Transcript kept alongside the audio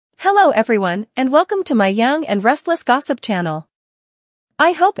Hello everyone, and welcome to my Young and Restless Gossip channel.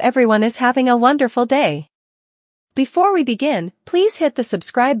 I hope everyone is having a wonderful day. Before we begin, please hit the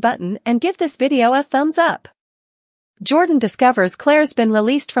subscribe button and give this video a thumbs up. Jordan discovers Claire's been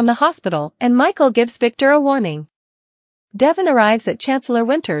released from the hospital and Michael gives Victor a warning. Devon arrives at Chancellor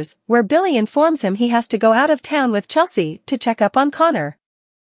Winters, where Billy informs him he has to go out of town with Chelsea to check up on Connor.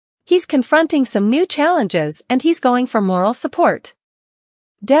 He's confronting some new challenges and he's going for moral support.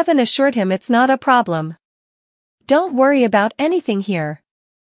 Devon assured him it's not a problem. Don't worry about anything here.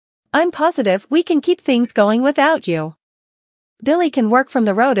 I'm positive we can keep things going without you. Billy can work from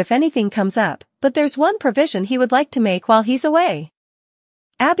the road if anything comes up, but there's one provision he would like to make while he's away.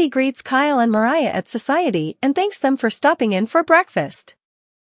 Abby greets Kyle and Mariah at Society and thanks them for stopping in for breakfast.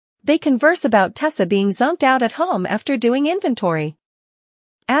 They converse about Tessa being zonked out at home after doing inventory.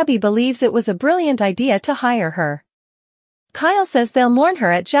 Abby believes it was a brilliant idea to hire her. Kyle says they'll mourn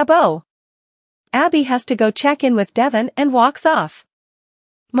her at Jabot. Abby has to go check in with Devon and walks off.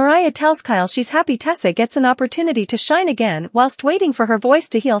 Mariah tells Kyle she's happy Tessa gets an opportunity to shine again whilst waiting for her voice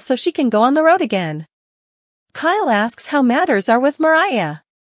to heal so she can go on the road again. Kyle asks how matters are with Mariah.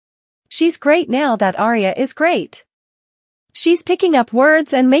 She's great now that Arya is great. She's picking up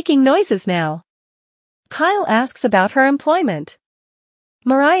words and making noises now. Kyle asks about her employment.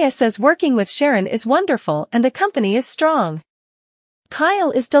 Mariah says working with Sharon is wonderful and the company is strong.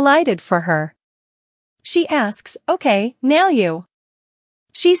 Kyle is delighted for her. She asks, okay, now you.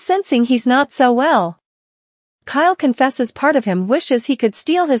 She's sensing he's not so well. Kyle confesses part of him wishes he could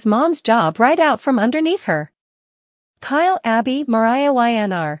steal his mom's job right out from underneath her. Kyle, Abby, Mariah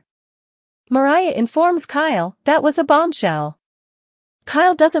YNR. Mariah informs Kyle that was a bombshell.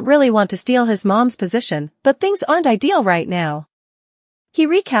 Kyle doesn't really want to steal his mom's position, but things aren't ideal right now. He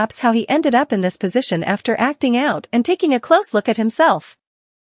recaps how he ended up in this position after acting out and taking a close look at himself.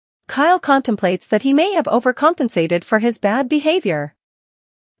 Kyle contemplates that he may have overcompensated for his bad behavior.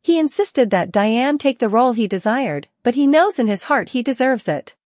 He insisted that Diane take the role he desired, but he knows in his heart he deserves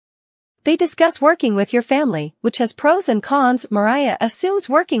it. They discuss working with your family, which has pros and cons. Mariah assumes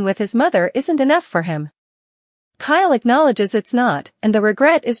working with his mother isn't enough for him. Kyle acknowledges it's not, and the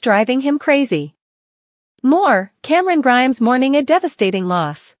regret is driving him crazy. More, Cameron Grimes mourning a devastating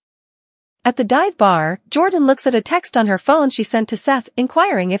loss. At the dive bar, Jordan looks at a text on her phone she sent to Seth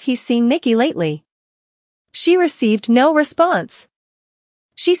inquiring if he's seen Nikki lately. She received no response.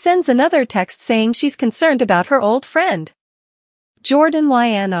 She sends another text saying she's concerned about her old friend. Jordan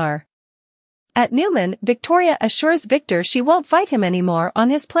YNR. At Newman, Victoria assures Victor she won't fight him anymore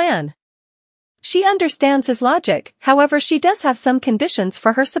on his plan. She understands his logic, however she does have some conditions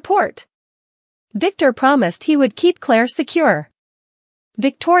for her support. Victor promised he would keep Claire secure.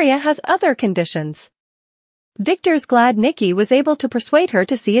 Victoria has other conditions. Victor's glad Nikki was able to persuade her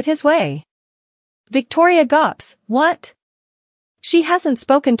to see it his way. Victoria gawps, what? She hasn't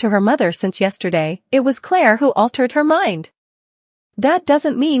spoken to her mother since yesterday, it was Claire who altered her mind. That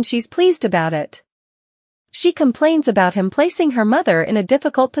doesn't mean she's pleased about it. She complains about him placing her mother in a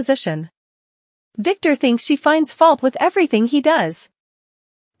difficult position. Victor thinks she finds fault with everything he does.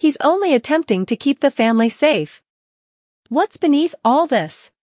 He's only attempting to keep the family safe. What's beneath all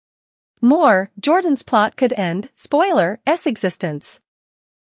this? More, Jordan's plot could end, spoiler, S existence.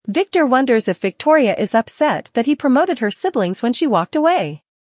 Victor wonders if Victoria is upset that he promoted her siblings when she walked away.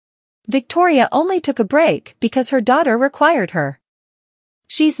 Victoria only took a break because her daughter required her.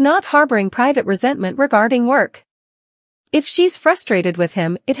 She's not harboring private resentment regarding work. If she's frustrated with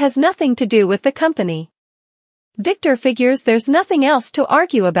him, it has nothing to do with the company. Victor figures there's nothing else to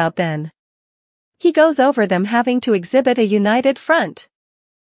argue about then. He goes over them having to exhibit a united front.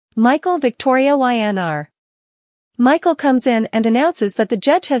 Michael Victoria YNR. Michael comes in and announces that the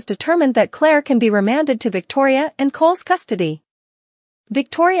judge has determined that Claire can be remanded to Victoria and Cole's custody.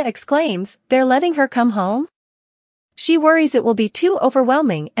 Victoria exclaims, they're letting her come home? She worries it will be too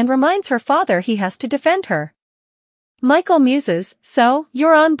overwhelming and reminds her father he has to defend her. Michael muses, so,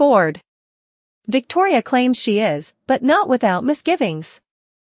 you're on board. Victoria claims she is, but not without misgivings.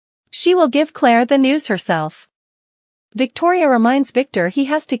 She will give Claire the news herself. Victoria reminds Victor he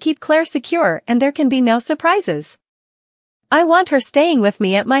has to keep Claire secure and there can be no surprises. I want her staying with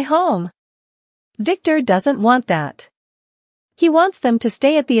me at my home. Victor doesn't want that. He wants them to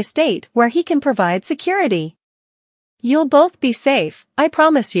stay at the estate where he can provide security. You'll both be safe, I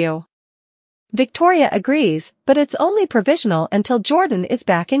promise you. Victoria agrees, but it's only provisional until Jordan is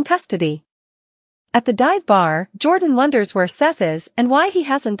back in custody. At the dive bar, Jordan wonders where Seth is and why he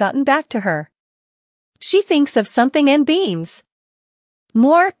hasn't gotten back to her. She thinks of something and beams.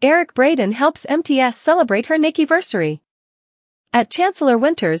 More, Eric Braden helps MTS celebrate her Nikkiversary. At Chancellor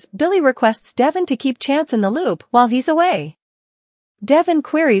Winter's, Billy requests Devon to keep Chance in the loop while he's away. Devon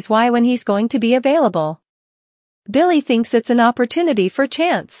queries why when he's going to be available. Billy thinks it's an opportunity for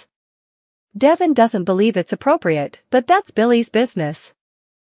Chance. Devon doesn't believe it's appropriate, but that's Billy's business.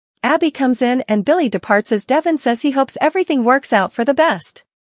 Abby comes in and Billy departs as Devon says he hopes everything works out for the best.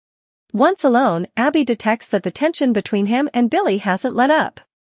 Once alone, Abby detects that the tension between him and Billy hasn't let up.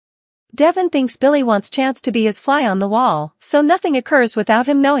 Devon thinks Billy wants Chance to be his fly on the wall, so nothing occurs without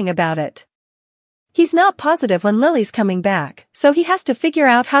him knowing about it. He's not positive when Lily's coming back, so he has to figure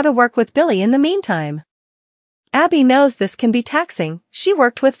out how to work with Billy in the meantime. Abby knows this can be taxing, she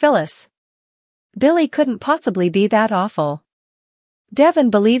worked with Phyllis. Billy couldn't possibly be that awful. Devon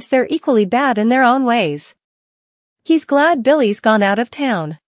believes they're equally bad in their own ways. He's glad Billy's gone out of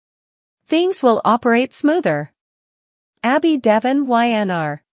town. Things will operate smoother. Abby, Devon,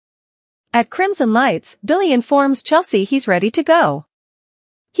 YNR. At Crimson Lights, Billy informs Chelsea he's ready to go.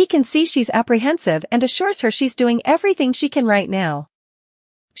 He can see she's apprehensive and assures her she's doing everything she can right now.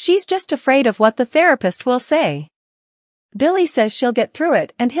 She's just afraid of what the therapist will say. Billy says she'll get through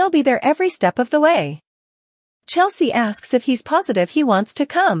it and he'll be there every step of the way. Chelsea asks if he's positive he wants to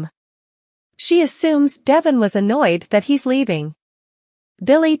come. She assumes Devon was annoyed that he's leaving.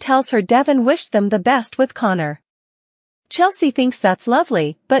 Billy tells her Devon wished them the best with Connor. Chelsea thinks that's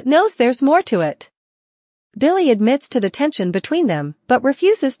lovely, but knows there's more to it. Billy admits to the tension between them, but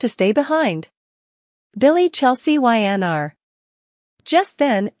refuses to stay behind. Billy, Chelsea, YNR. Just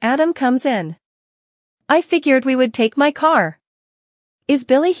then, Adam comes in. I figured we would take my car. Is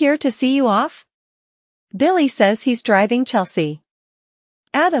Billy here to see you off? Billy says he's driving Chelsea.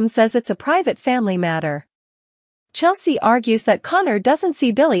 Adam says it's a private family matter. Chelsea argues that Connor doesn't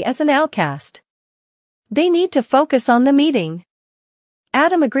see Billy as an outcast. They need to focus on the meeting.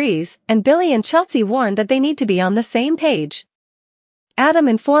 Adam agrees, and Billy and Chelsea warn that they need to be on the same page. Adam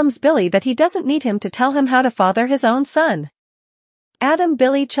informs Billy that he doesn't need him to tell him how to father his own son. Adam,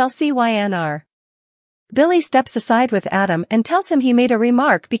 Billy, Chelsea, YNR. Billy steps aside with Adam and tells him he made a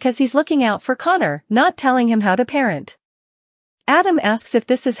remark because he's looking out for Connor, not telling him how to parent. Adam asks if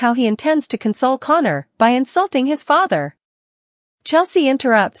this is how he intends to console Connor, by insulting his father. Chelsea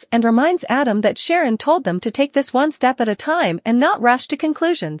interrupts and reminds Adam that Sharon told them to take this one step at a time and not rush to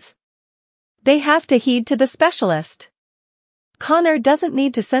conclusions. They have to heed to the specialist. Connor doesn't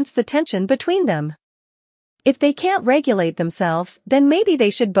need to sense the tension between them. If they can't regulate themselves, then maybe they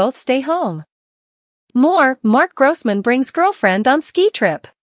should both stay home. Mark Grossman brings girlfriend on ski trip.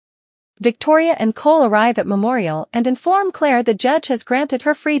 Victoria and Cole arrive at Memorial and inform Claire the judge has granted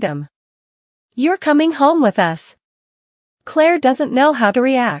her freedom. You're coming home with us. Claire doesn't know how to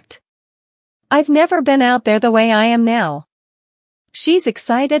react. I've never been out there the way I am now. She's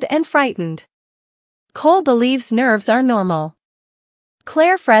excited and frightened. Cole believes nerves are normal.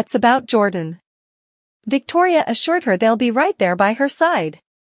 Claire frets about Jordan. Victoria assured her they'll be right there by her side.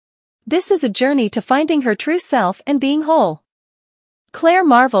 This is a journey to finding her true self and being whole. Claire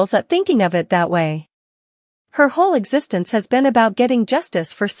marvels at thinking of it that way. Her whole existence has been about getting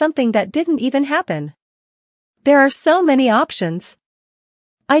justice for something that didn't even happen. There are so many options.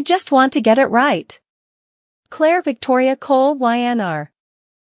 I just want to get it right. Claire, Victoria, Cole, YNR.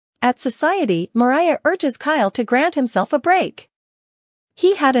 At Society, Mariah urges Kyle to grant himself a break.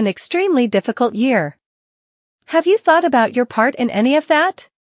 He had an extremely difficult year. Have you thought about your part in any of that?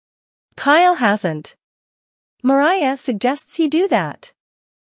 Kyle hasn't. Mariah suggests he do that.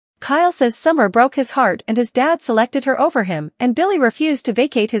 Kyle says Summer broke his heart and his dad selected her over him, and Billy refused to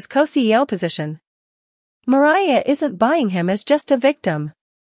vacate his co-CEO position. Mariah isn't buying him as just a victim.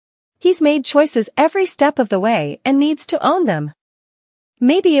 He's made choices every step of the way and needs to own them.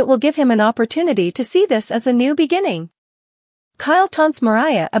 Maybe it will give him an opportunity to see this as a new beginning. Kyle taunts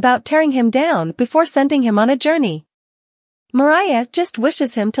Mariah about tearing him down before sending him on a journey. Mariah just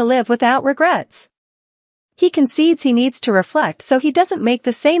wishes him to live without regrets. He concedes he needs to reflect so he doesn't make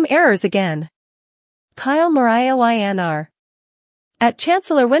the same errors again. Kyle, Mariah, YNR. At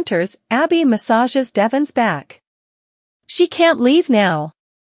Chancellor Winter's, Abby massages Devon's back. She can't leave now.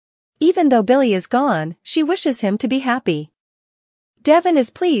 Even though Billy is gone, she wishes him to be happy. Devon is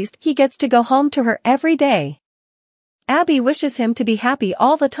pleased he gets to go home to her every day. Abby wishes him to be happy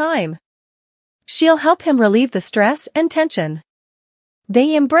all the time. She'll help him relieve the stress and tension.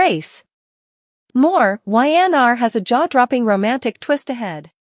 They embrace. YNR has a jaw-dropping romantic twist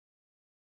ahead.